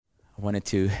I wanted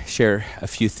to share a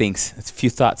few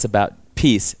thoughts about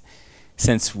peace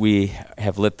since we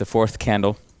have lit the fourth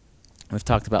candle. We've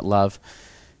talked about love,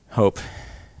 hope,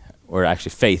 or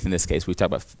actually faith in this case. We talked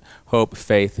about hope,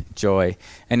 faith, joy,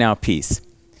 and now peace.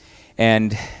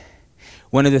 And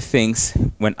one of the things,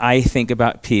 when I think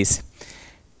about peace,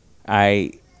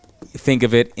 I think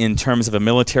of it in terms of a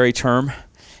military term.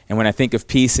 And when I think of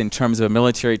peace in terms of a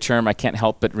military term, I can't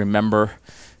help but remember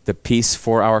the Peace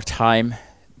for Our Time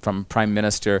from Prime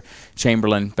Minister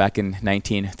Chamberlain back in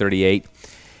 1938.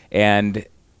 And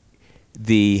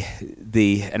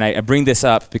I bring this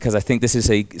up because I think this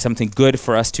is something good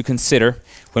for us to consider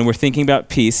when we're thinking about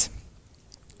peace.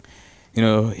 You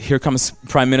know, here comes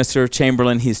Prime Minister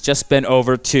Chamberlain. He's just been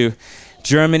over to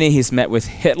Germany. He's met with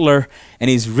Hitler, and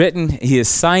he has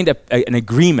signed an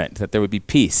agreement that there would be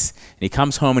peace. And he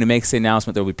comes home and he makes the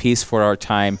announcement there will be peace for our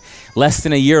time. Less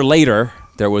than a year later,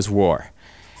 there was war.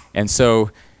 And so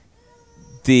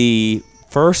the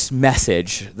first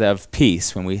message of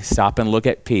peace, when we stop and look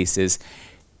at peace, is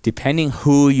depending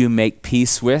who you make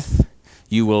peace with,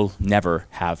 you will never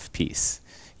have peace.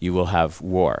 You will have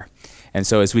war. And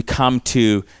so as we come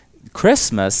to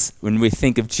Christmas, when we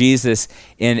think of Jesus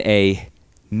in a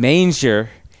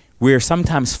manger, we're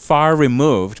sometimes far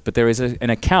removed, but there is an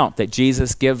account that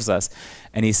Jesus gives us,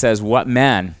 and he says, what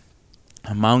man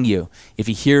among you, if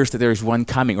he hears that there is one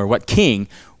coming, or what king,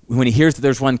 when he hears that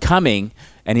there's one coming,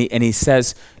 and he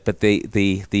says that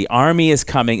the army is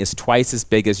coming is twice as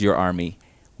big as your army,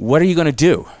 what are you going to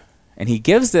do? And he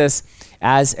gives this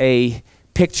as a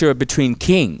picture between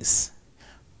kings.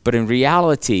 But in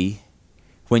reality,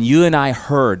 when you and I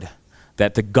heard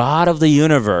that the God of the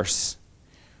universe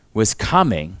was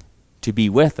coming to be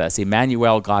with us,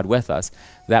 Emmanuel, God with us,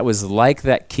 that was like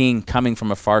that king coming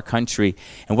from a far country.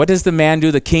 And what does the man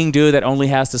do, the king do that only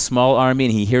has the small army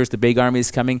and he hears the big army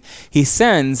is coming? He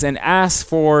sends and asks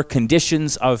for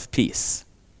conditions of peace.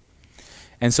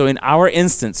 And so in our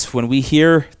instance, when we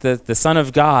hear that the Son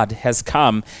of God has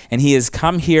come, and he has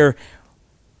come here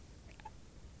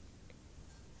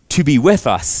to be with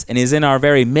us and is in our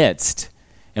very midst,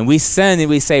 and we send and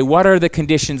we say, what are the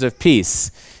conditions of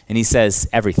peace? And he says,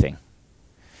 everything.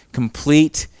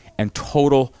 Complete and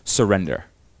total surrender.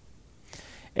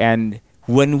 And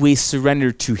when we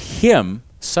surrender to him,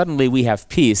 suddenly we have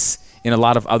peace in a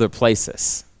lot of other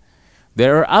places.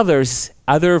 There are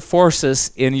other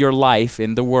forces in your life,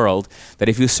 in the world, that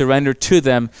if you surrender to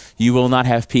them, you will not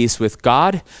have peace with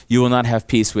God, you will not have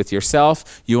peace with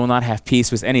yourself, you will not have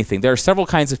peace with anything. There are several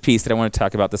kinds of peace that I want to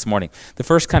talk about this morning. The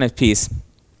first kind of peace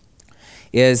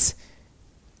is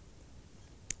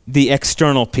the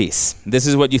external peace. This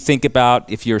is what you think about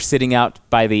if you're sitting out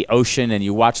by the ocean and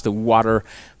you watch the water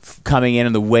coming in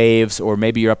and the waves, or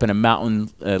maybe you're up in a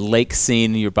mountain lake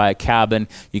scene, you're by a cabin,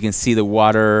 you can see the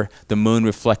water, the moon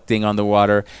reflecting on the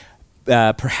water.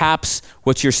 Perhaps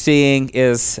what you're seeing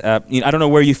is, I don't know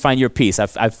where you find your peace.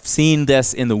 I've seen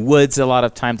this in the woods a lot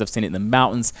of times. I've seen it in the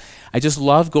mountains. I just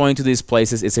love going to these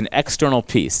places. It's an external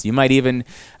peace. You might even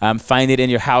find it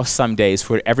in your house some days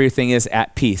where everything is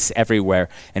at peace everywhere,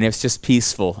 and it's just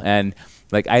peaceful. And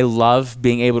I love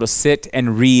being able to sit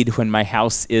and read when my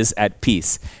house is at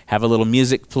peace. Have a little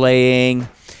music playing,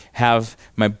 have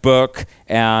my book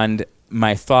and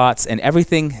my thoughts and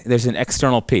everything. There's an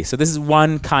external peace. So this is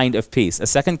one kind of peace. A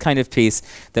second kind of peace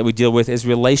that we deal with is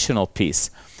relational peace.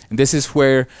 And this is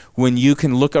where when you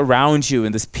can look around you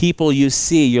and this people you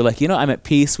see, you're like, I'm at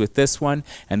peace with this one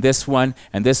and this one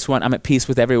and this one. I'm at peace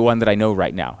with everyone that I know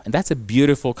right now. And that's a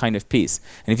beautiful kind of peace.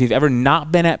 And if you've ever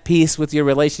not been at peace with your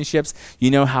relationships,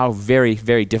 you know how very,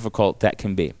 very difficult that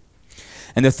can be.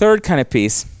 And the third kind of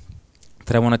peace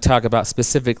that I want to talk about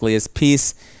specifically is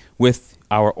peace with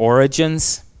our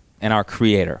origins and our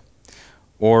Creator.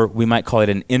 Or we might call it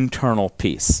an internal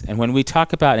peace. And when we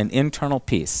talk about an internal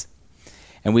peace,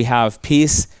 and we have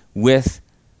peace with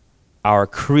our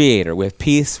Creator, with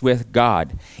peace with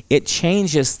God, it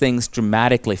changes things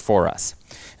dramatically for us.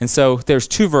 And so there's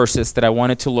two verses that I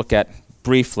wanted to look at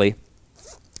briefly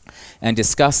and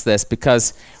discuss this,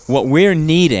 because what we're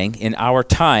needing in our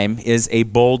time is a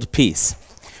bold peace.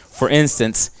 For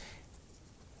instance,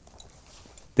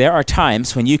 there are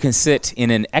times when you can sit in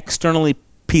an externally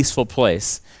peaceful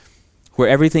place where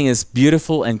everything is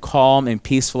beautiful and calm and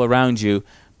peaceful around you,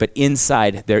 but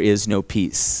inside there is no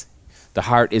peace. The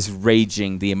heart is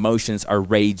raging, the emotions are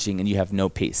raging, and you have no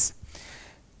peace.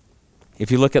 If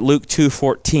you look at Luke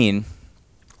 2:14,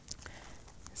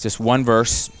 it's just one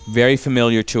verse, very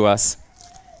familiar to us.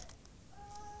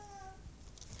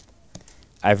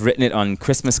 I've written it on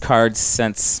Christmas cards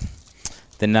since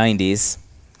the 90s.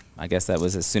 I guess that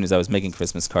was as soon as I was making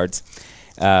Christmas cards.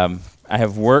 I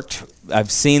have worked,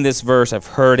 I've seen this verse, I've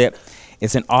heard it.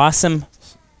 It's an awesome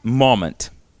moment.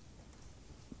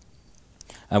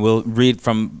 I will read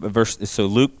from verse, so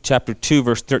Luke chapter 2,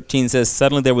 verse 13 says,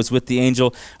 "Suddenly there was with the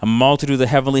angel a multitude of the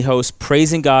heavenly hosts,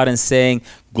 praising God and saying,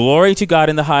 'Glory to God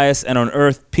in the highest, and on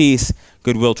earth peace,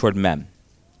 goodwill toward men.'"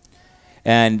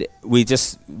 And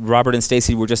Robert and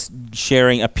Stacy were just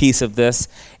sharing a piece of this,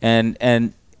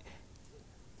 and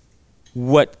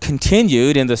what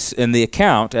continued in the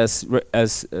account,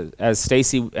 as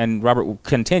Stacy and Robert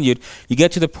continued, you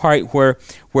get to the part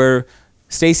where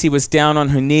Stacy was down on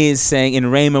her knees saying,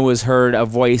 "In Ramah was heard a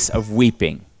voice of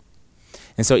weeping."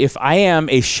 And so if I am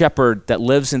a shepherd that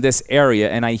lives in this area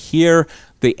and I hear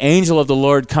the angel of the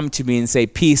Lord come to me and say,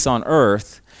 "Peace on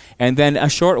earth," and then a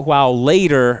short while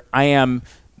later I am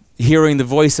hearing the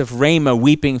voice of Ramah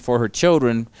weeping for her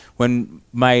children when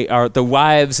the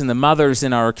wives and the mothers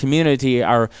in our community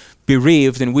are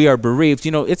bereaved and we are bereaved,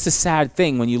 it's a sad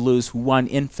thing when you lose one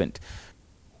infant.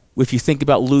 If you think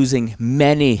about losing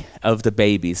many of the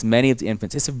babies, many of the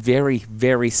infants, it's a very,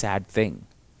 very sad thing.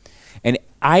 And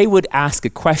I would ask a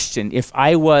question, if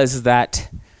I was that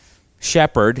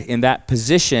shepherd in that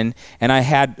position and I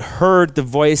had heard the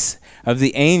voice of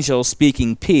the angel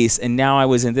speaking peace, and now I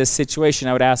was in this situation,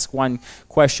 I would ask one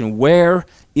question: where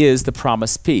is the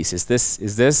promised peace? Is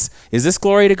this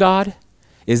glory to God?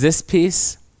 Is this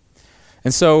peace?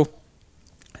 And so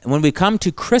when we come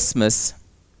to Christmas,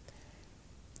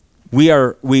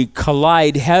 we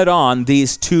collide head on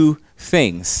these two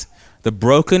things: the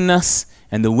brokenness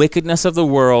and the wickedness of the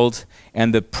world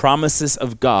and the promises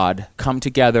of God come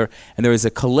together, and there is a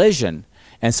collision.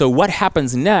 And so what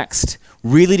happens next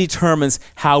really determines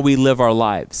how we live our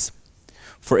lives.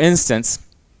 For instance,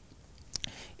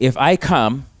 if I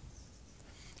come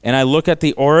and I look at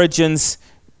the origins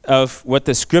of what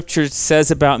the scripture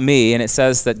says about me, and it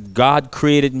says that God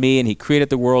created me and he created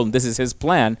the world and this is his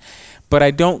plan, but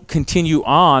I don't continue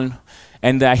on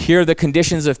and I hear the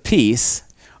conditions of peace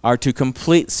are to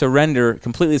completely surrender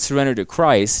to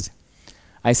Christ,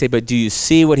 I say, but do you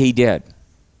see what he did?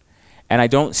 And I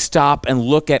don't stop and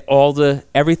look at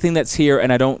everything that's here,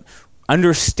 and I don't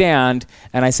understand,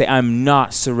 and I say, I'm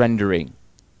not surrendering.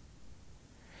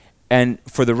 And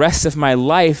for the rest of my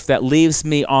life, that leaves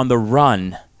me on the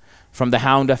run from the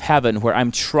hound of heaven, where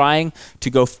I'm trying to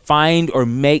go find or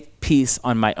make peace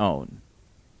on my own.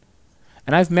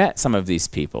 And I've met some of these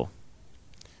people.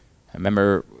 I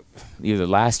remember either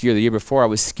last year or the year before, I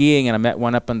was skiing and I met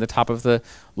one up on the top of the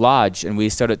lodge, and we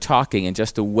started talking, and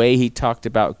just the way he talked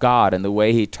about God and the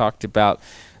way he talked about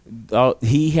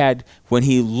when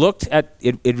he looked at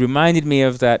it, it reminded me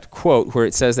of that quote where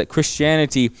it says that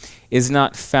Christianity is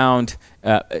not found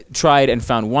tried and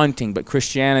found wanting, but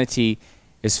Christianity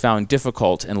is found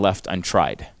difficult and left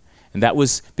untried. And that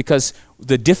was because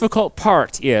the difficult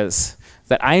part is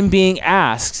that I'm being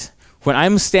asked, when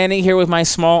I'm standing here with my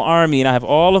small army and I have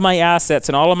all of my assets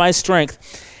and all of my strength,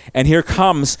 and here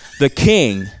comes the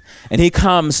king, and he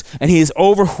comes and he's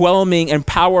overwhelming and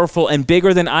powerful and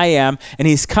bigger than I am, and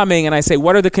he's coming, and I say,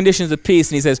 what are the conditions of peace?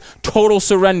 And he says, total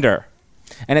surrender.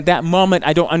 And at that moment,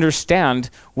 I don't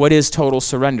understand what is total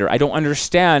surrender. I don't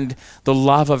understand the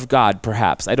love of God,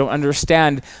 perhaps. I don't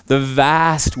understand the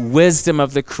vast wisdom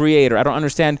of the Creator. I don't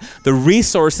understand the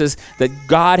resources that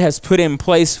God has put in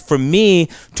place for me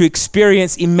to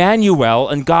experience Emmanuel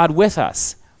and God with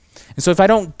us. And so if I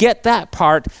don't get that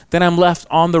part, then I'm left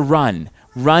on the run,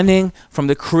 running from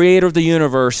the Creator of the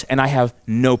universe, and I have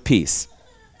no peace.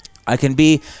 I can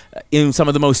be in some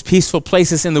of the most peaceful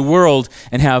places in the world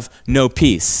and have no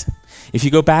peace. If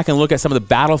you go back and look at some of the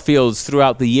battlefields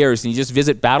throughout the years, and you just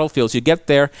visit battlefields, you get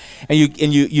there and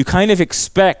you kind of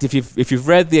expect, if you've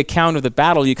read the account of the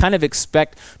battle, you kind of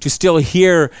expect to still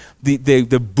hear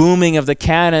the booming of the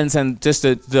cannons and just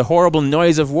the horrible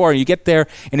noise of war. And you get there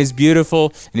and it's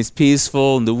beautiful and it's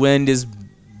peaceful and the wind is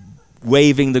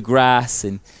waving the grass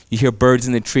and you hear birds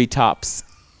in the treetops.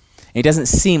 And it doesn't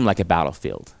seem like a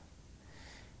battlefield.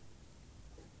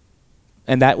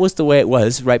 And that was the way it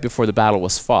was right before the battle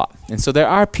was fought. And so there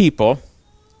are people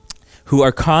who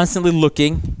are constantly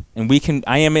looking, and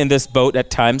I am in this boat at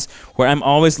times where I'm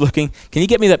always looking, can you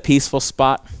get me that peaceful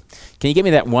spot? Can you get me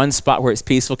that one spot where it's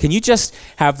peaceful? Can you just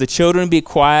have the children be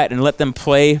quiet and let them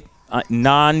play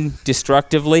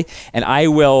non-destructively, and I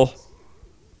will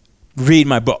read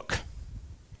my book?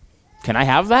 Can I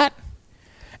have that?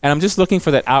 And I'm just looking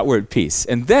for that outward peace.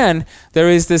 And then there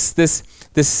is this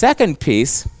second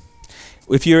piece.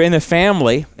 If you're in a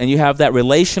family and you have that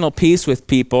relational peace with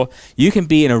people, you can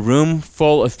be in a room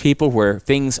full of people where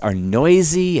things are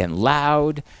noisy and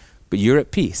loud, but you're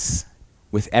at peace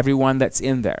with everyone that's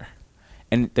in there.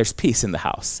 and there's peace in the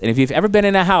house. And if you've ever been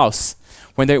in a house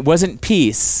when there wasn't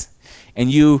peace,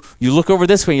 and you look over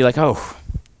this way, and you're like, oh,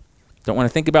 don't want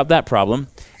to think about that problem.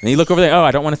 And you look over there, oh,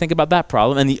 I don't want to think about that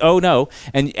problem. And oh no,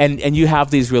 and you have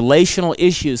these relational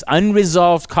issues,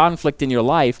 unresolved conflict in your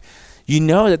life, you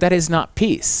know that is not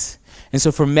peace. And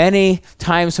so for many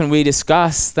times when we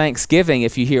discuss Thanksgiving,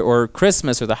 if you hear, or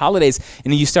Christmas or the holidays,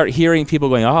 and you start hearing people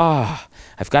going,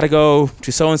 I've got to go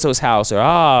to so-and-so's house, or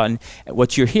and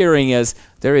what you're hearing is,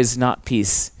 there is not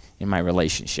peace in my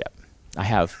relationship. I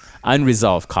have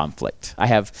unresolved conflict. I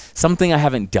have something I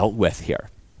haven't dealt with here.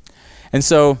 And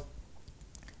so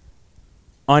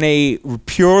on a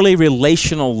purely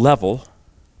relational level,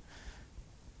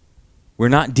 we're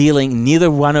not dealing,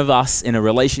 neither one of us in a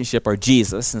relationship are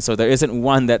Jesus, and so there isn't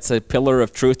one that's a pillar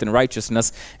of truth and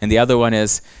righteousness, and the other one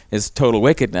is total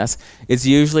wickedness. It's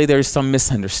usually there's some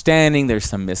misunderstanding, there's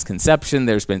some misconception,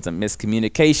 there's been some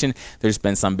miscommunication, there's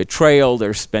been some betrayal,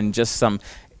 there's been just some,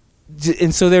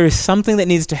 and so there is something that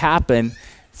needs to happen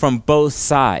from both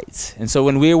sides. And so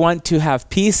when we want to have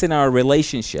peace in our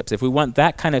relationships, if we want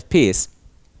that kind of peace,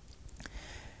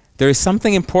 there is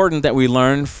something important that we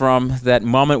learn from that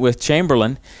moment with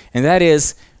Chamberlain, and that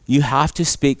is you have to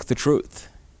speak the truth.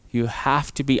 You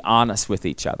have to be honest with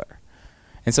each other.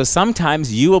 And so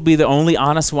sometimes you will be the only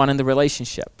honest one in the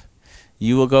relationship.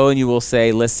 You will go and you will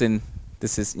say, listen,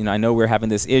 this is, I know we're having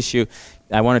this issue.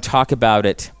 I want to talk about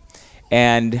it.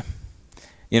 And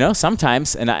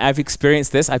sometimes, and I've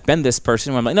experienced this, I've been this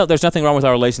person where I'm like, no, there's nothing wrong with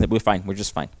our relationship. We're fine. We're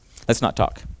just fine. Let's not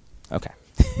talk. Okay.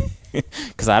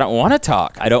 Because I don't want to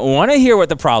talk. I don't want to hear what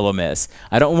the problem is.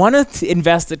 I don't want to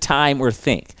invest the time or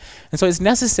think. And so it's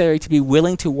necessary to be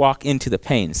willing to walk into the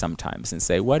pain sometimes and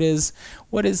say, what's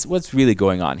really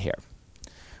going on here?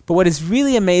 But what is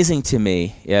really amazing to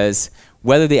me is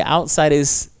whether the outside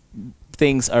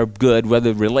things are good,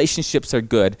 whether relationships are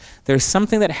good, there's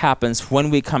something that happens when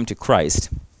we come to Christ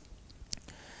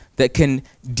that can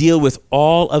deal with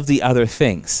all of the other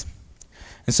things.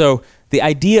 And so the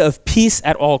idea of peace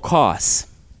at all costs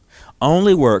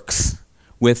only works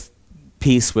with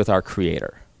peace with our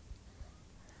Creator.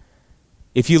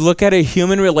 If you look at a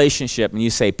human relationship and you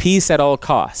say peace at all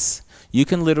costs, you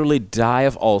can literally die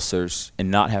of ulcers and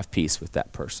not have peace with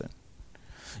that person.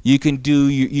 You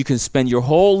can spend your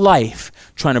whole life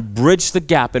trying to bridge the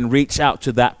gap and reach out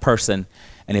to that person,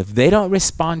 and if they don't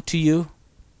respond to you,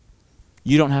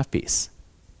 you don't have peace.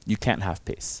 You can't have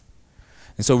peace.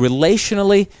 And so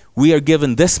relationally, we are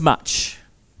given this much,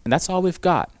 and that's all we've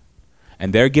got.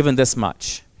 And they're given this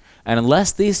much. And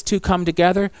unless these two come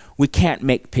together, we can't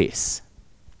make peace.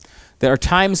 There are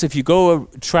times if you go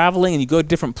traveling and you go to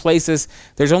different places,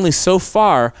 there's only so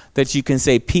far that you can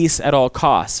say peace at all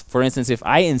costs. For instance, if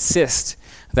I insist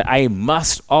that I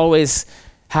must always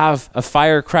have a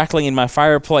fire crackling in my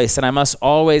fireplace, and I must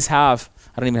always have,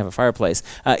 I don't even have a fireplace.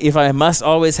 If I must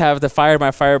always have the fire in my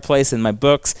fireplace and my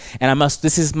books, and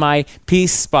this is my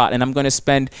peace spot, and I'm going to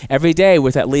spend every day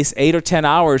with at least 8 or 10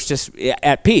 hours just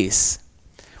at peace.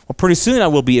 Well, pretty soon I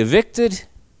will be evicted.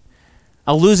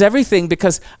 I'll lose everything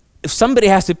because if somebody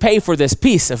has to pay for this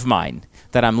peace of mine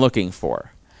that I'm looking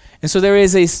for. And so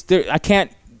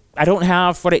I don't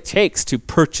have what it takes to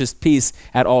purchase peace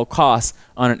at all costs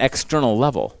on an external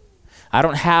level. I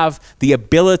don't have the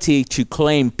ability to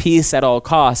claim peace at all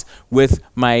costs with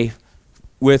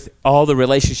all the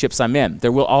relationships I'm in.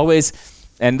 There will always,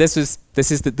 and this is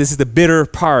the bitter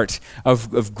part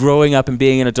of growing up and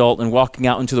being an adult and walking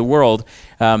out into the world.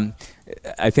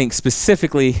 I think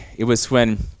specifically it was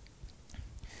when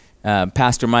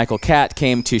Pastor Michael Catt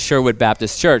came to Sherwood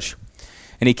Baptist Church,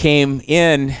 and he came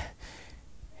in,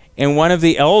 and one of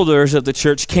the elders of the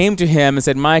church came to him and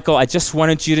said, Michael, I just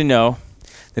wanted you to know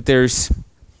that there's,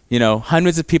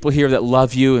 hundreds of people here that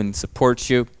love you and support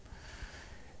you,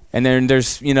 and then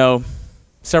there's,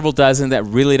 several dozen that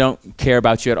really don't care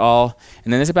about you at all,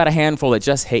 and then there's about a handful that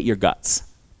just hate your guts.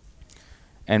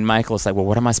 And Michael's like, well,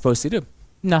 what am I supposed to do?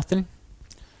 Nothing.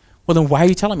 Well, then why are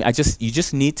you telling me? You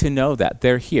just need to know that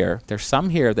they're here. There's some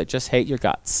here that just hate your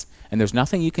guts, and there's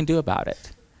nothing you can do about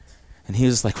it. And he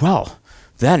was like, well,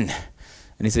 then,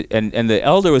 and he said, and the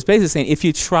elder was basically saying, if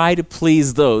you try to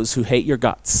please those who hate your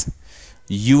guts,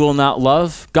 you will not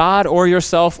love God or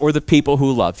yourself or the people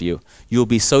who love you. You'll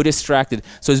be so distracted.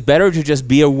 So it's better to just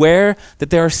be aware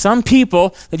that there are some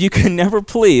people that you can never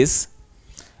please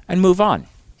and move on.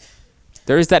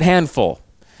 There is that handful.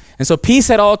 And so peace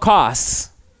at all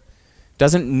costs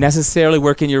doesn't necessarily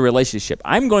work in your relationship.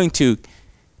 I'm going to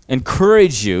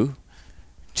encourage you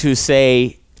to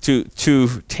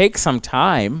take some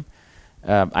time.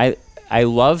 I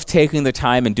love taking the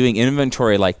time and doing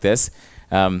inventory like this.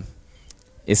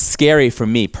 is scary for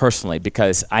me personally,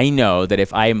 because I know that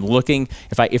if I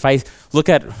look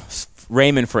at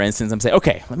Raymond, for instance, I'm saying,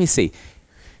 okay, let me see.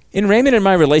 In Raymond and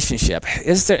my relationship,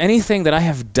 is there anything that I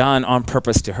have done on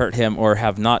purpose to hurt him or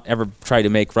have not ever tried to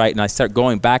make right? And I start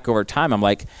going back over time. I'm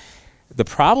like, the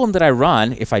problem that I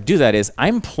run, if I do that, is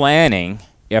I'm planning,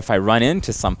 if I run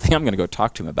into something, I'm going to go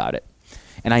talk to him about it.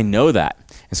 And I know that.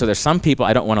 And so there's some people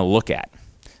I don't want to look at.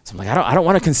 So I'm like, I don't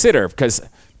want to consider, because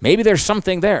maybe there's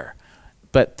something there.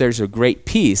 But there's a great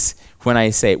peace when I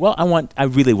say, well, I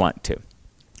really want to.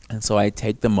 And so I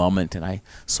take the moment and I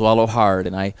swallow hard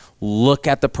and I look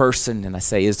at the person and I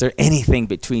say, is there anything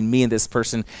between me and this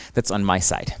person that's on my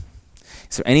side?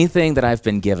 Is there anything that I've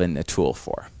been given a tool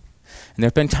for? And there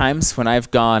have been times when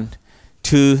I've gone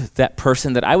to that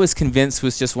person that I was convinced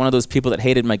was just one of those people that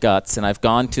hated my guts, and I've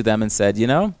gone to them and said,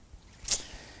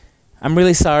 I'm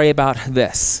really sorry about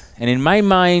this. And in my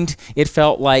mind, it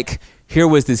felt like here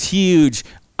was this huge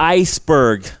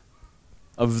iceberg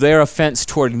of their offense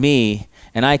toward me,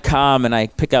 and I come and I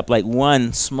pick up like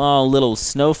one small little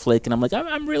snowflake, and I'm like,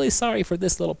 I'm really sorry for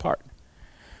this little part.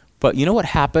 But you know what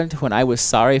happened when I was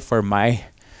sorry for my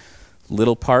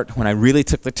little part, when I really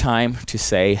took the time to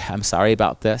say, I'm sorry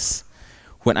about this?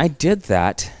 When I did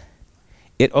that,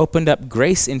 it opened up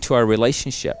grace into our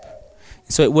relationship.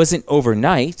 So it wasn't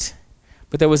overnight,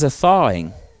 but there was a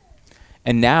thawing.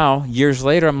 And now, years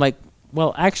later, I'm like,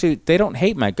 well, actually, they don't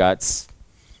hate my guts.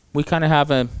 We kind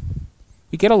of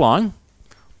we get along.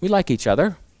 We like each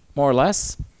other, more or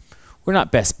less. We're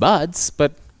not best buds,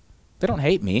 but they don't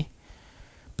hate me.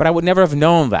 But I would never have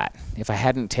known that if I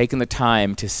hadn't taken the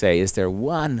time to say, is there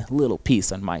one little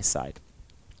piece on my side?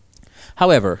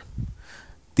 However,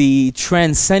 the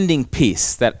transcending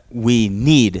peace that we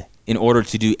need in order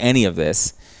to do any of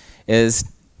this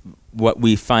is what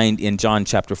we find in John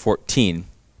chapter 14.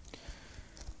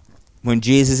 When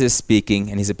Jesus is speaking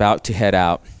and he's about to head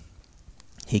out,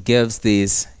 he gives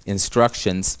these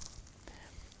instructions,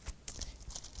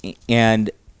 and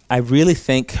I really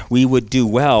think we would do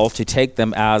well to take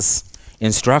them as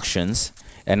instructions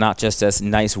and not just as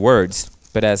nice words,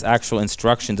 but as actual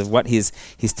instructions of what he's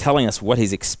telling us, what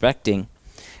he's expecting,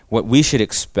 what we should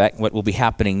expect, what will be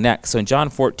happening next. So in John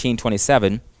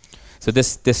 14:27, so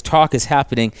this talk is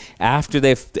happening after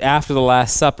the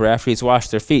Last Supper, after he's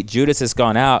washed their feet. Judas has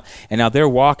gone out, and now they're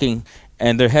walking,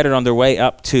 and they're headed on their way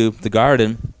up to the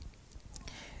garden.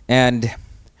 And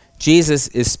Jesus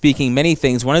is speaking many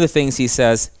things. One of the things he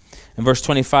says in verse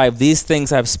 25, these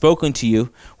things I have spoken to you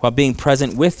while being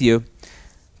present with you,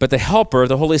 but the Helper,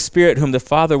 the Holy Spirit, whom the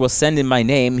Father will send in my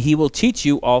name, he will teach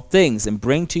you all things and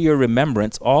bring to your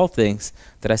remembrance all things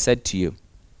that I said to you.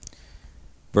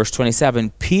 Verse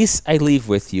 27, peace I leave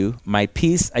with you, my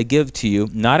peace I give to you,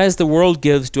 not as the world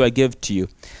gives do I give to you.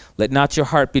 Let not your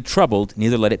heart be troubled,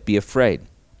 neither let it be afraid.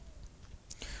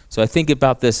 So I think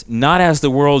about this, not as the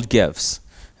world gives.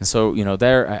 And so,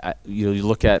 you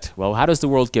look at, well, how does the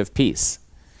world give peace?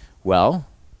 Well,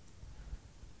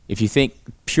 if you think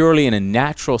purely in a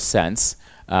natural sense,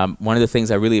 one of the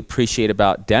things I really appreciate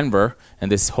about Denver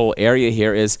and this whole area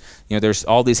here is, there's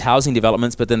all these housing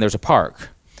developments, but then there's a park.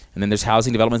 And then there's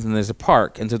housing developments, and there's a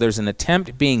park. And so there's an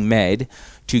attempt being made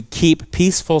to keep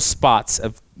peaceful spots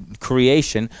of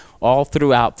creation all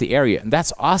throughout the area. And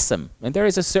that's awesome. And there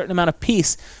is a certain amount of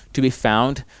peace to be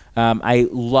found. I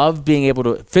love being able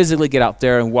to physically get out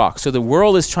there and walk. So the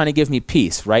world is trying to give me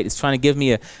peace, right? It's trying to give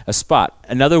me a spot.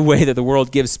 Another way that the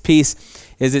world gives peace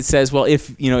is it says, well,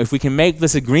 if we can make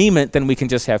this agreement, then we can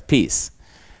just have peace.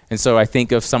 And so I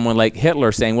think of someone like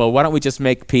Hitler saying, well, why don't we just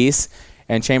make peace?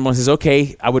 And Chamberlain says,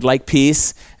 okay, I would like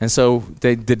peace. And so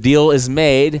the deal is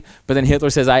made. But then Hitler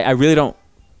says, I really don't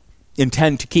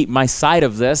intend to keep my side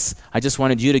of this. I just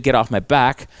wanted you to get off my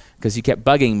back because you kept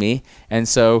bugging me. And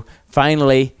so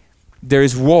finally,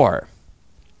 there's war.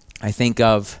 I think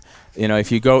of,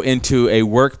 if you go into a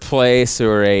workplace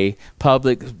or a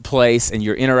public place and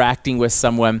you're interacting with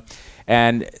someone,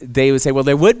 and they would say, well,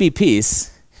 there would be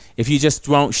peace if you just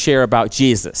won't share about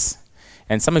Jesus.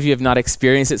 And some of you have not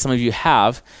experienced it, some of you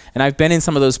have. And I've been in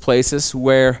some of those places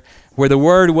where the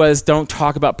word was, don't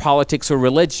talk about politics or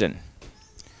religion.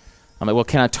 I'm like, well,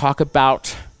 can I talk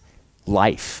about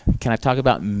life? Can I talk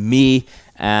about me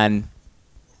and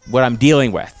what I'm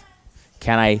dealing with?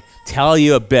 Can I tell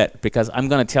you a bit? Because I'm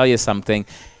going to tell you something.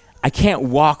 I can't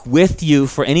walk with you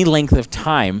for any length of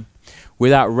time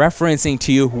without referencing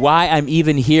to you why I'm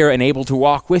even here and able to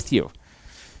walk with you.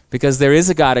 Because there is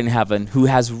a God in heaven who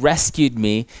has rescued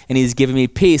me, and he's given me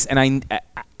peace, and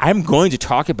I'm going to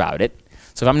talk about it.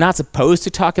 So if I'm not supposed to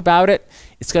talk about it,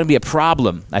 it's going to be a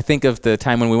problem. I think of the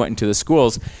time when we went into the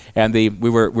schools, and we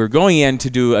were going in to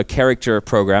do a character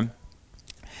program,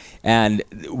 And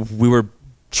we were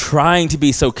trying to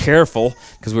be so careful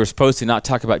because we were supposed to not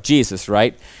talk about Jesus,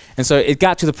 right? And so it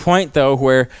got to the point, though,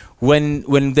 where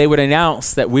when they would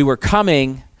announce that we were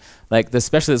coming, like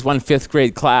especially this one 5th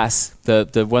grade class,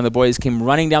 the one of the boys came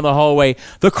running down the hallway,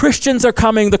 "The Christians are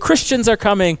coming, the Christians are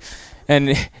coming." And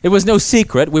it was no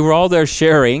secret. We were all there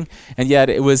sharing, and yet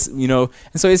it was, and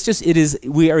so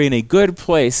we are in a good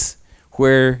place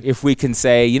where if we can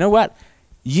say, you know what,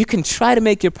 you can try to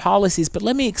make your policies, but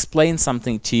let me explain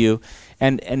something to you.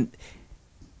 And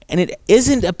it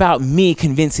isn't about me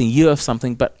convincing you of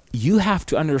something, but you have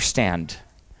to understand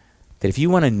that if you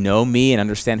want to know me and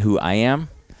understand who I am,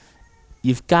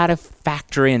 you've got to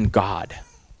factor in God.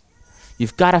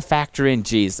 You've got to factor in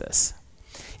Jesus.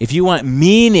 If you want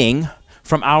meaning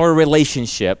from our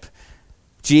relationship,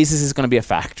 Jesus is going to be a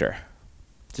factor.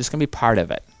 Just going to be part of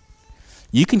it.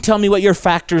 You can tell me what your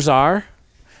factors are,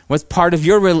 what's part of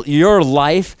your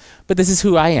life, but this is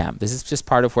who I am. This is just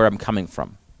part of where I'm coming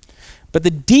from. But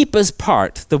the deepest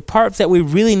part, the part that we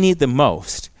really need the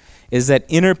most, is that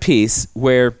inner peace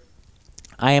where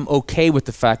I am okay with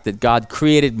the fact that God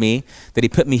created me, that he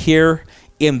put me here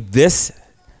in this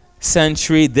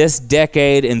century, this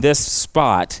decade, in this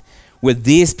spot, with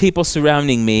these people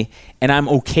surrounding me, and I'm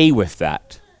okay with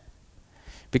that.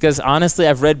 Because honestly,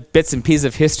 I've read bits and pieces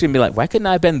of history and be like, why couldn't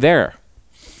I have been there?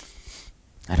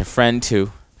 I had a friend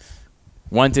who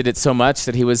wanted it so much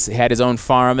that he had his own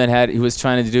farm and he was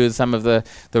trying to do some of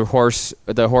the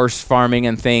horse farming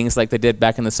and things like they did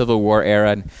back in the Civil War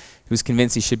era, and he was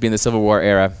convinced he should be in the Civil War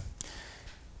era.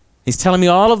 He's telling me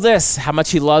all of this, how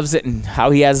much he loves it and how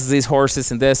he has these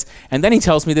horses and this, and then he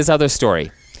tells me this other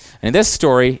story. And in this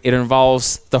story, it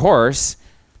involves the horse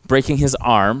breaking his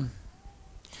arm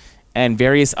and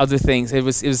various other things. It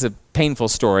was a painful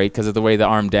story because of the way the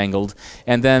arm dangled.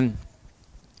 And then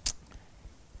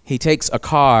he takes a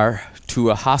car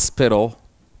to a hospital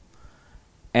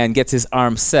and gets his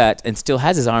arm set and still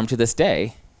has his arm to this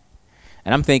day.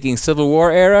 And I'm thinking, Civil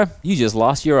War era, you just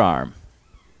lost your arm.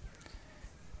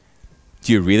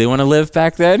 Do you really want to live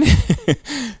back then?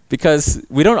 Because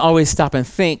we don't always stop and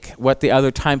think what the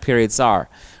other time periods are.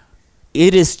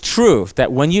 It is true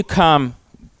that when you come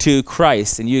to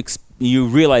Christ and you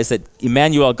realize that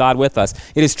Emmanuel, God with us,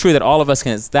 it is true that all of us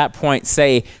can at that point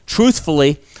say,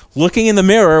 truthfully, looking in the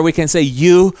mirror, we can say,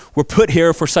 you were put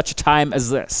here for such a time as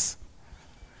this.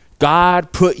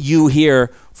 God put you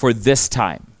here for this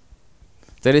time.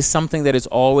 That is something that is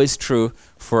always true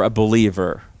for a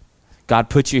believer. God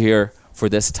put you here for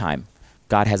this time.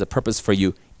 God has a purpose for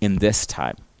you in this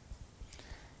time.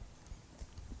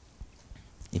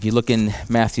 If you look in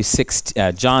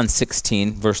John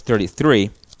 16, verse 33,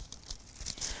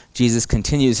 Jesus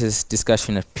continues his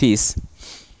discussion of peace.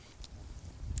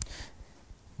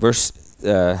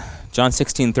 John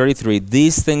 16:33,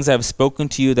 "These things I have spoken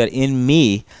to you, that in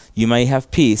me you may have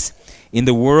peace. In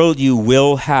the world you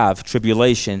will have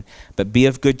tribulation, but be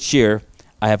of good cheer.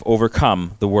 I have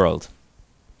overcome the world."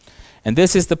 And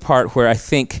this is the part where I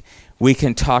think we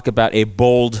can talk about a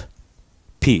bold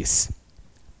peace.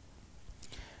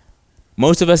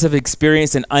 Most of us have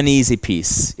experienced an uneasy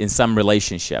peace in some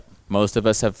relationship. Most of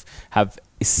us have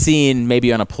seen,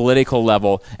 maybe on a political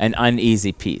level, an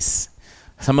uneasy peace.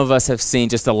 Some of us have seen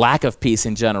just a lack of peace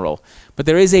in general. But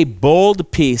there is a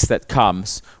bold peace that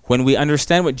comes when we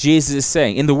understand what Jesus is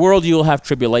saying. In the world you will have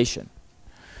tribulation.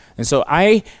 And so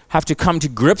I have to come to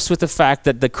grips with the fact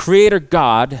that the Creator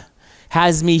God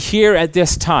has me here at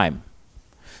this time.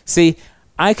 See,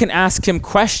 I can ask him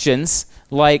questions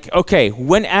like, okay,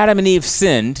 when Adam and Eve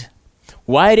sinned,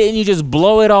 why didn't you just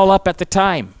blow it all up at the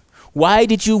time? Why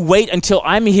did you wait until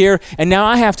I'm here and now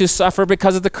I have to suffer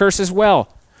because of the curse as well?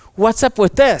 What's up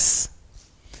with this?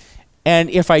 And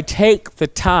if I take the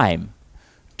time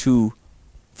to,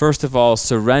 first of all,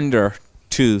 surrender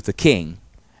to the King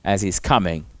as he's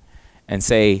coming and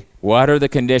say, what are the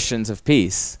conditions of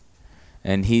peace?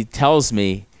 And he tells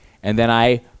me, and then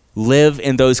I live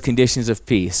in those conditions of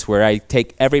peace where I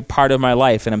take every part of my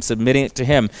life and I'm submitting it to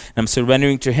him and I'm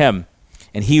surrendering to him.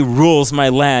 And he rules my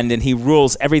land and he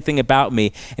rules everything about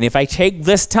me. And if I take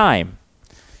this time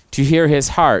to hear his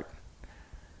heart,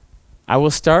 I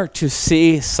will start to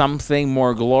see something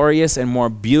more glorious and more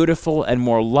beautiful and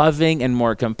more loving and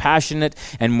more compassionate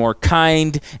and more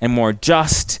kind and more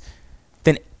just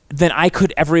than I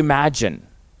could ever imagine.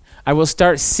 I will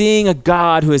start seeing a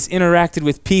God who has interacted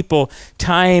with people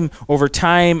time over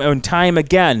time and time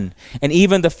again. And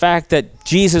even the fact that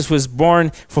Jesus was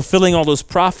born fulfilling all those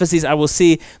prophecies, I will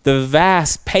see the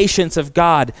vast patience of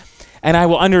God. And I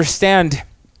will understand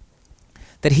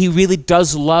that he really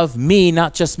does love me,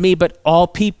 not just me, but all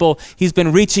people. He's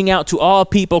been reaching out to all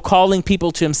people, calling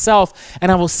people to himself,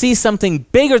 and I will see something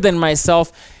bigger than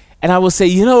myself, and I will say,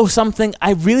 you know something,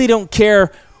 I really don't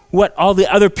care what all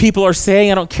the other people are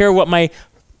saying. I don't care what my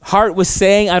heart was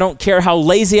saying. I don't care how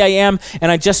lazy I am,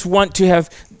 and I just want to have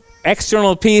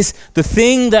external peace. The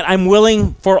thing that I'm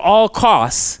willing for all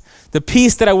costs, the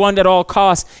peace that I want at all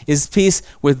costs, is peace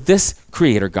with this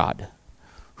Creator God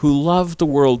who loved the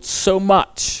world so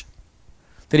much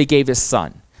that he gave his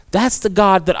son. That's the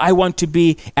God that I want to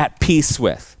be at peace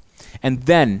with. And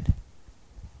then,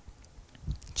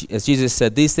 as Jesus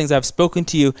said, these things I've spoken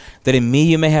to you, that in me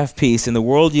you may have peace. In the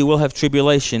world you will have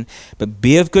tribulation, but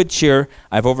be of good cheer.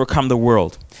 I've overcome the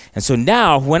world. And so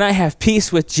now, when I have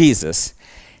peace with Jesus,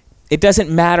 it doesn't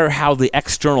matter how the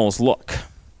externals look.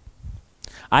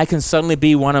 I can suddenly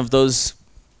be one of those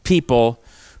people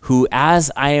who,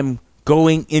 as I am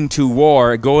going into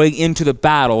war, going into the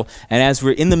battle, and as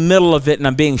we're in the middle of it and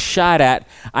I'm being shot at,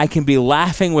 I can be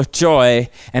laughing with joy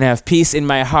and have peace in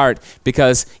my heart,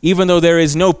 because even though there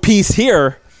is no peace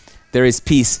here, there is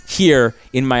peace here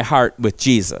in my heart with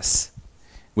Jesus,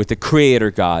 with the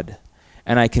Creator God.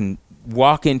 And I can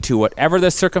walk into whatever the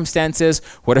circumstances,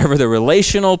 whatever the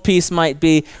relational peace might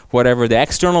be, whatever the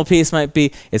external peace might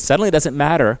be, it suddenly doesn't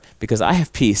matter because I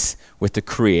have peace with the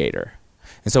Creator.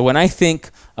 And so when I think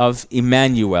of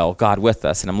Emmanuel, God with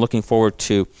us, and I'm looking forward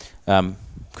to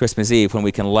Christmas Eve when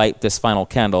we can light this final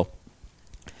candle,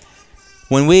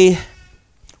 when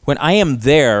I am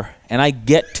there and I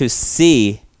get to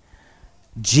see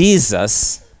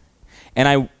Jesus, and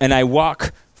I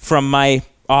walk from my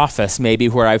office maybe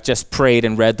where I've just prayed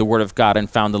and read the Word of God and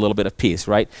found a little bit of peace,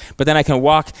 right? But then I can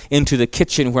walk into the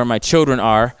kitchen where my children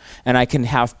are and I can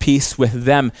have peace with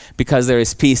them because there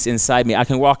is peace inside me. I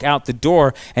can walk out the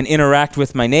door and interact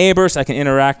with my neighbors. I can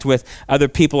interact with other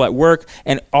people at work,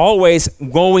 and always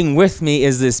going with me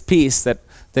is this peace that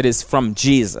is from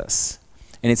Jesus.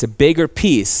 And it's a bigger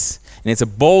peace, and it's a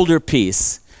bolder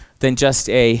peace than just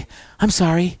I'm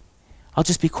sorry, I'll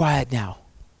just be quiet now.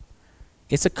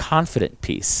 It's a confident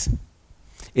peace.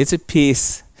 It's a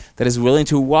peace that is willing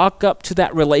to walk up to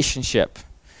that relationship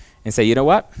and say, you know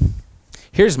what?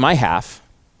 Here's my half.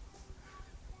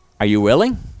 Are you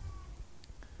willing?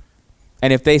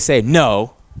 And if they say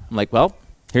no, I'm like, well,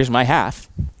 here's my half.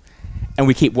 And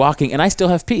we keep walking, and I still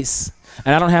have peace.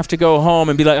 And I don't have to go home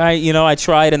and be like, I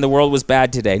tried and the world was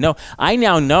bad today. No, I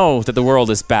now know that the world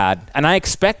is bad, and I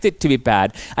expect it to be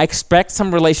bad. I expect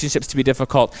some relationships to be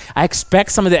difficult. I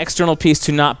expect some of the external peace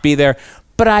to not be there.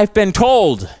 But I've been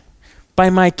told by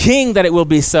my King that it will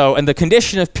be so. And the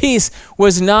condition of peace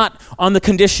was not on the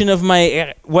condition of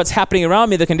what's happening around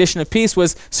me. The condition of peace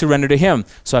was surrender to him.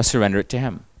 So I surrender it to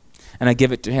him, and I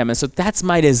give it to him. And so that's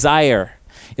my desire.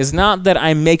 It's not that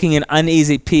I'm making an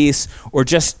uneasy peace or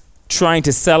just trying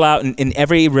to sell out in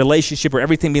every relationship or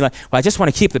everything, being like, well, I just want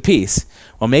to keep the peace.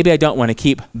 Well, maybe I don't want to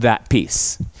keep that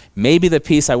peace. Maybe the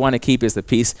peace I want to keep is the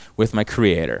peace with my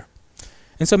Creator.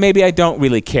 And so maybe I don't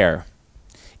really care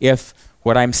if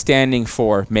what I'm standing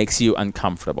for makes you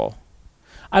uncomfortable.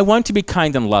 I want to be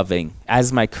kind and loving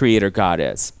as my Creator God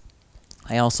is.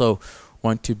 I also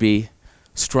want to be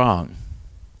strong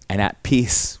and at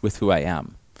peace with who I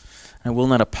am. I will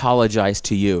not apologize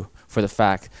to you for the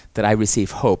fact that I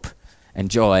receive hope and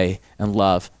joy and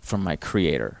love from my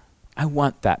Creator. I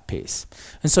want that peace.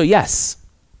 And so yes,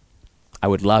 I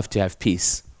would love to have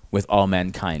peace with all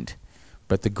mankind.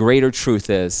 But the greater truth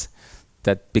is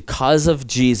that because of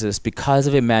Jesus, because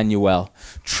of Emmanuel,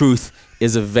 truth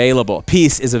is available.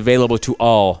 Peace is available to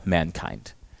all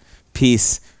mankind.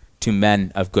 Peace to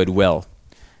men of goodwill.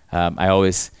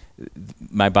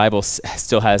 My Bible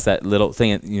still has that little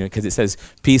thing, because it says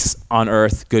peace on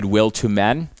earth, goodwill to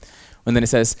men. And then it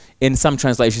says, in some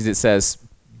translations, it says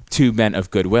to men of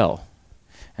goodwill.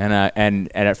 And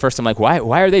at first I'm like,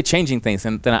 why are they changing things?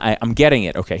 And then I'm getting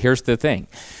it. Okay, here's the thing.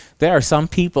 There are some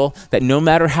people that no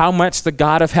matter how much the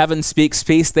God of heaven speaks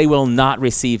peace, they will not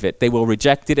receive it. They will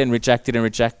reject it and reject it and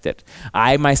reject it.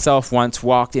 I myself once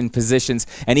walked in positions,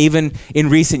 and even in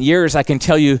recent years, I can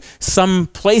tell you some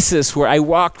places where I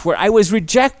walked where I was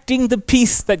rejecting the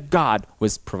peace that God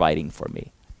was providing for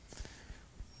me.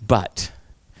 But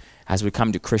as we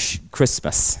come to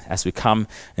Christmas, as we come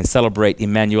and celebrate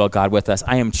Emmanuel, God with us,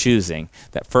 I am choosing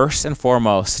that first and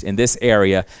foremost in this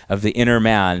area of the inner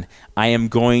man, I am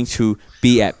going to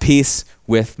be at peace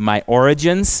with my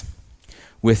origins,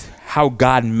 with how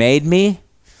God made me.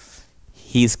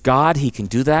 He's God, he can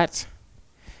do that.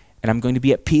 And I'm going to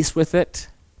be at peace with it.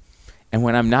 And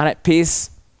when I'm not at peace,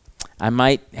 I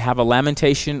might have a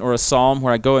lamentation or a psalm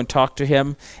where I go and talk to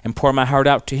him and pour my heart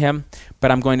out to him, but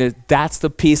that's the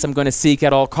peace I'm going to seek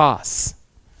at all costs.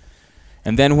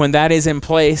 And then when that is in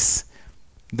place,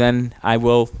 then I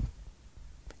will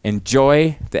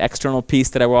enjoy the external peace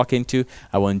that I walk into.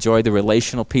 I will enjoy the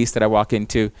relational peace that I walk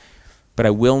into, but I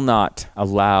will not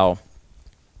allow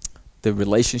the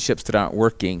relationships that aren't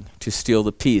working to steal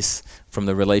the peace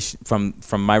from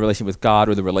from my relationship with God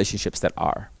or the relationships that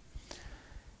are.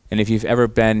 And if you've ever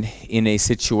been in a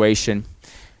situation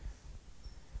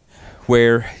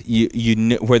where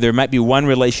where there might be one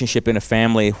relationship in a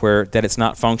family that it's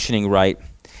not functioning right,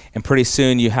 and pretty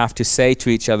soon you have to say to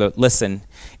each other, listen,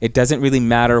 it doesn't really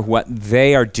matter what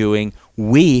they are doing.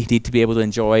 We need to be able to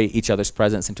enjoy each other's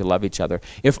presence and to love each other.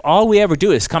 If all we ever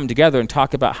do is come together and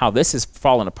talk about how this is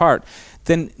fallen apart,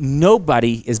 then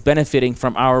nobody is benefiting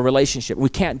from our relationship. We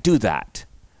can't do that.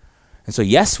 And so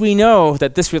yes, we know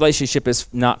that this relationship is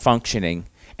not functioning.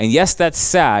 And yes, that's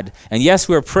sad. And yes,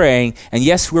 we're praying. And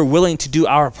yes, we're willing to do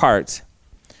our part.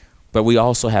 But we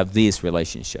also have these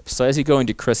relationships. So as you go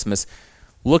into Christmas,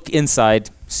 look inside,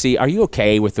 see, are you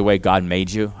okay with the way God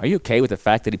made you? Are you okay with the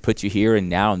fact that he put you here and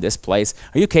now in this place?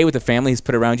 Are you okay with the family he's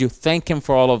put around you? Thank him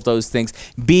for all of those things.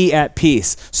 Be at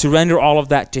peace. Surrender all of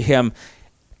that to him.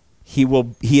 He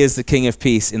is the King of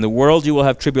peace. In the world you will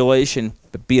have tribulation,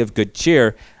 but be of good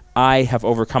cheer. I have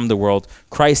overcome the world.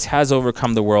 Christ has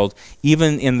overcome the world,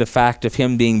 even in the fact of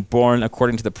him being born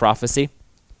according to the prophecy.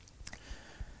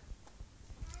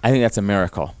 I think that's a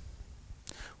miracle.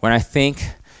 When I think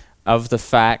of the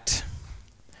fact,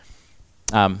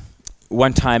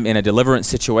 one time in a deliverance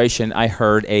situation, I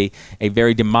heard a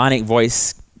very demonic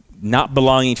voice, not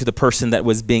belonging to the person that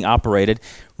was being operated,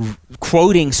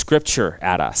 quoting scripture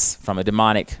at us from a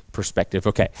demonic perspective.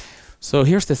 Okay, so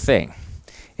here's the thing.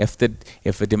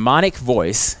 If a demonic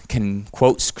voice can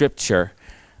quote scripture,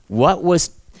 what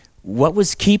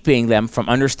was keeping them from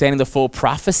understanding the full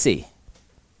prophecy?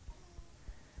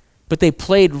 But they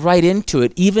played right into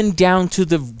it, even down to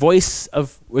the voice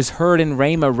was heard in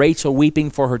Ramah, Rachel weeping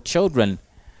for her children.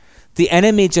 The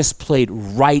enemy just played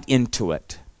right into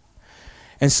it.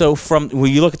 And so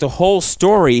when you look at the whole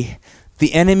story,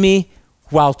 the enemy,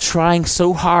 while trying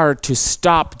so hard to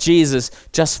stop Jesus,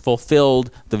 just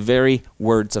fulfilled the very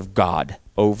words of God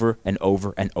over and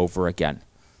over and over again.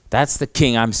 That's the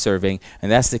king I'm serving,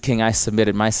 and that's the king I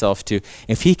submitted myself to.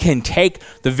 If he can take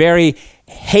the very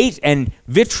hate and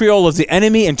vitriol of the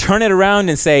enemy and turn it around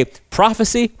and say,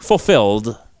 prophecy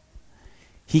fulfilled,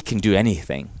 he can do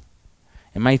anything.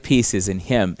 And my peace is in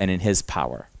him and in his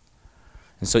power.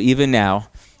 And so even now,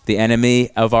 the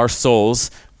enemy of our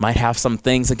souls might have some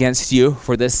things against you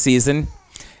for this season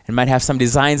and might have some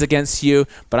designs against you,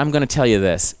 but I'm going to tell you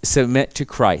this. Submit to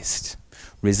Christ.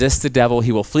 Resist the devil.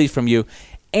 He will flee from you.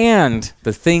 And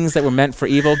the things that were meant for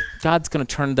evil, God's going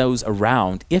to turn those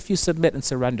around if you submit and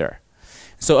surrender.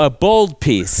 So a bold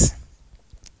peace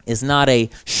is not a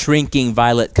shrinking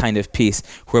violet kind of peace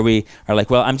where we are like,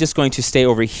 well, I'm just going to stay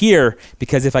over here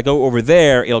because if I go over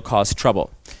there, it'll cause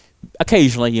trouble.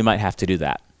 Occasionally, you might have to do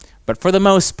that. But for the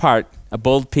most part, a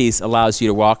bold peace allows you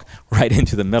to walk right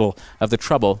into the middle of the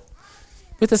trouble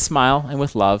with a smile and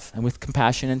with love and with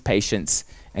compassion and patience,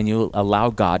 and you'll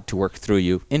allow God to work through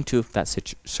you into that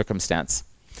circumstance.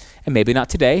 And maybe not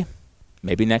today,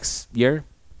 maybe next year,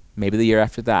 maybe the year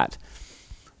after that.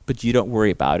 But you don't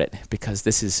worry about it because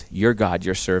this is your God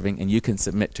you're serving and you can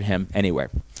submit to him anywhere.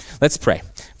 Let's pray.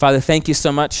 Father, thank you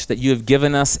so much that you have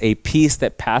given us a peace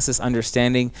that passes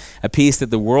understanding, a peace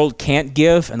that the world can't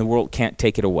give and the world can't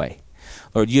take it away.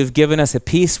 Lord, you have given us a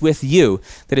peace with you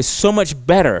that is so much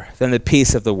better than the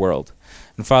peace of the world.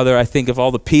 And Father, I think of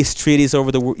all the peace treaties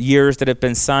over the years that have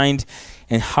been signed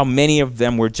and how many of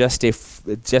them were just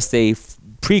a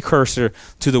precursor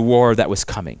to the war that was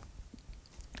coming.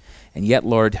 And yet,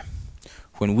 Lord,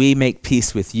 when we make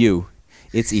peace with you,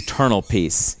 it's eternal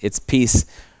peace. It's peace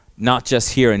not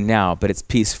just here and now, but it's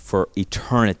peace for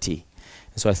eternity.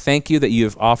 And so I thank you that you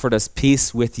have offered us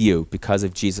peace with you because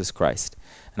of Jesus Christ.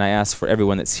 And I ask for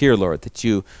everyone that's here, Lord, that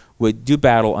you would do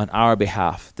battle on our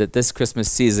behalf, that this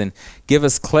Christmas season give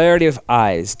us clarity of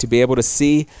eyes to be able to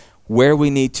see where we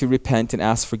need to repent and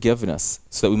ask forgiveness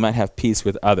so that we might have peace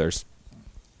with others,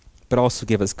 but also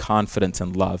give us confidence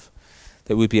and love,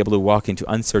 that we'd be able to walk into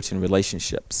uncertain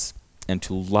relationships and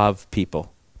to love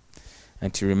people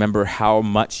and to remember how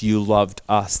much you loved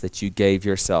us, that you gave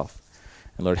yourself.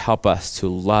 And Lord, help us to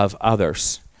love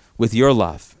others with your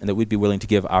love and that we'd be willing to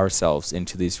give ourselves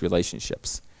into these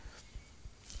relationships.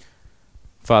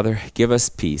 Father, give us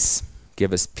peace.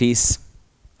 Give us peace,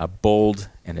 a bold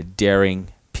and a daring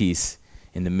peace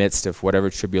in the midst of whatever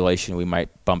tribulation we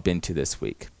might bump into this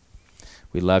week.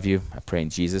 We love you. I pray in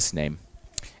Jesus' name.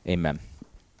 Amen.